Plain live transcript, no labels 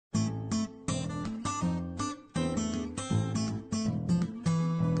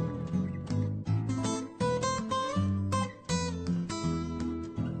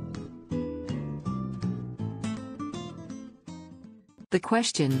The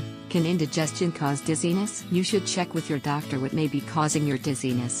question, can indigestion cause dizziness? You should check with your doctor what may be causing your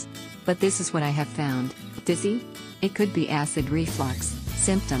dizziness. But this is what I have found. Dizzy? It could be acid reflux.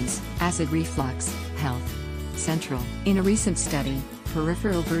 Symptoms: acid reflux, health. Central. In a recent study,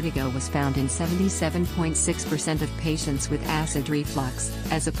 peripheral vertigo was found in 77.6% of patients with acid reflux,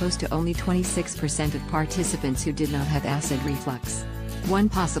 as opposed to only 26% of participants who did not have acid reflux. One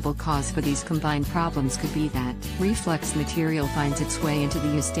possible cause for these combined problems could be that reflux material finds its way into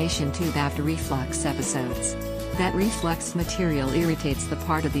the eustachian tube after reflux episodes. That reflux material irritates the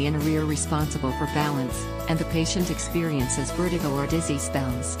part of the inner ear responsible for balance, and the patient experiences vertigo or dizzy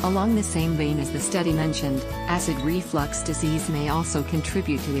spells. Along the same vein as the study mentioned, acid reflux disease may also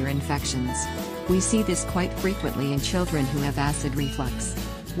contribute to ear infections. We see this quite frequently in children who have acid reflux.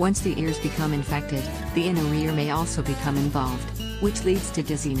 Once the ears become infected, the inner ear may also become involved, which leads to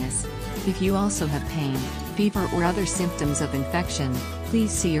dizziness. If you also have pain, fever or other symptoms of infection, please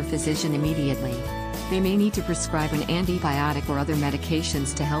see your physician immediately. They may need to prescribe an antibiotic or other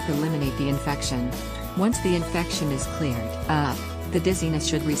medications to help eliminate the infection. Once the infection is cleared up, the dizziness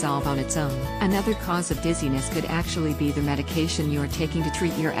should resolve on its own. Another cause of dizziness could actually be the medication you are taking to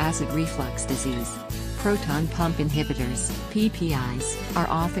treat your acid reflux disease. Proton pump inhibitors, PPIs, are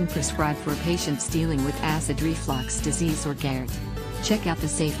often prescribed for patients dealing with acid reflux disease or GERD. Check out the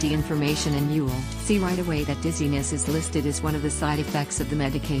safety information and you will see right away that dizziness is listed as one of the side effects of the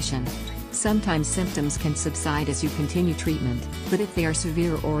medication. Sometimes symptoms can subside as you continue treatment, but if they are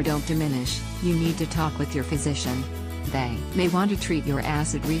severe or don't diminish, you need to talk with your physician. They may want to treat your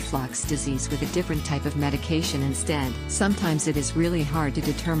acid reflux disease with a different type of medication instead. Sometimes it is really hard to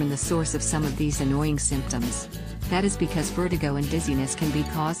determine the source of some of these annoying symptoms. That is because vertigo and dizziness can be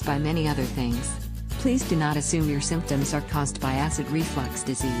caused by many other things. Please do not assume your symptoms are caused by acid reflux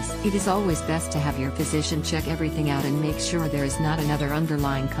disease. It is always best to have your physician check everything out and make sure there is not another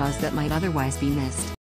underlying cause that might otherwise be missed.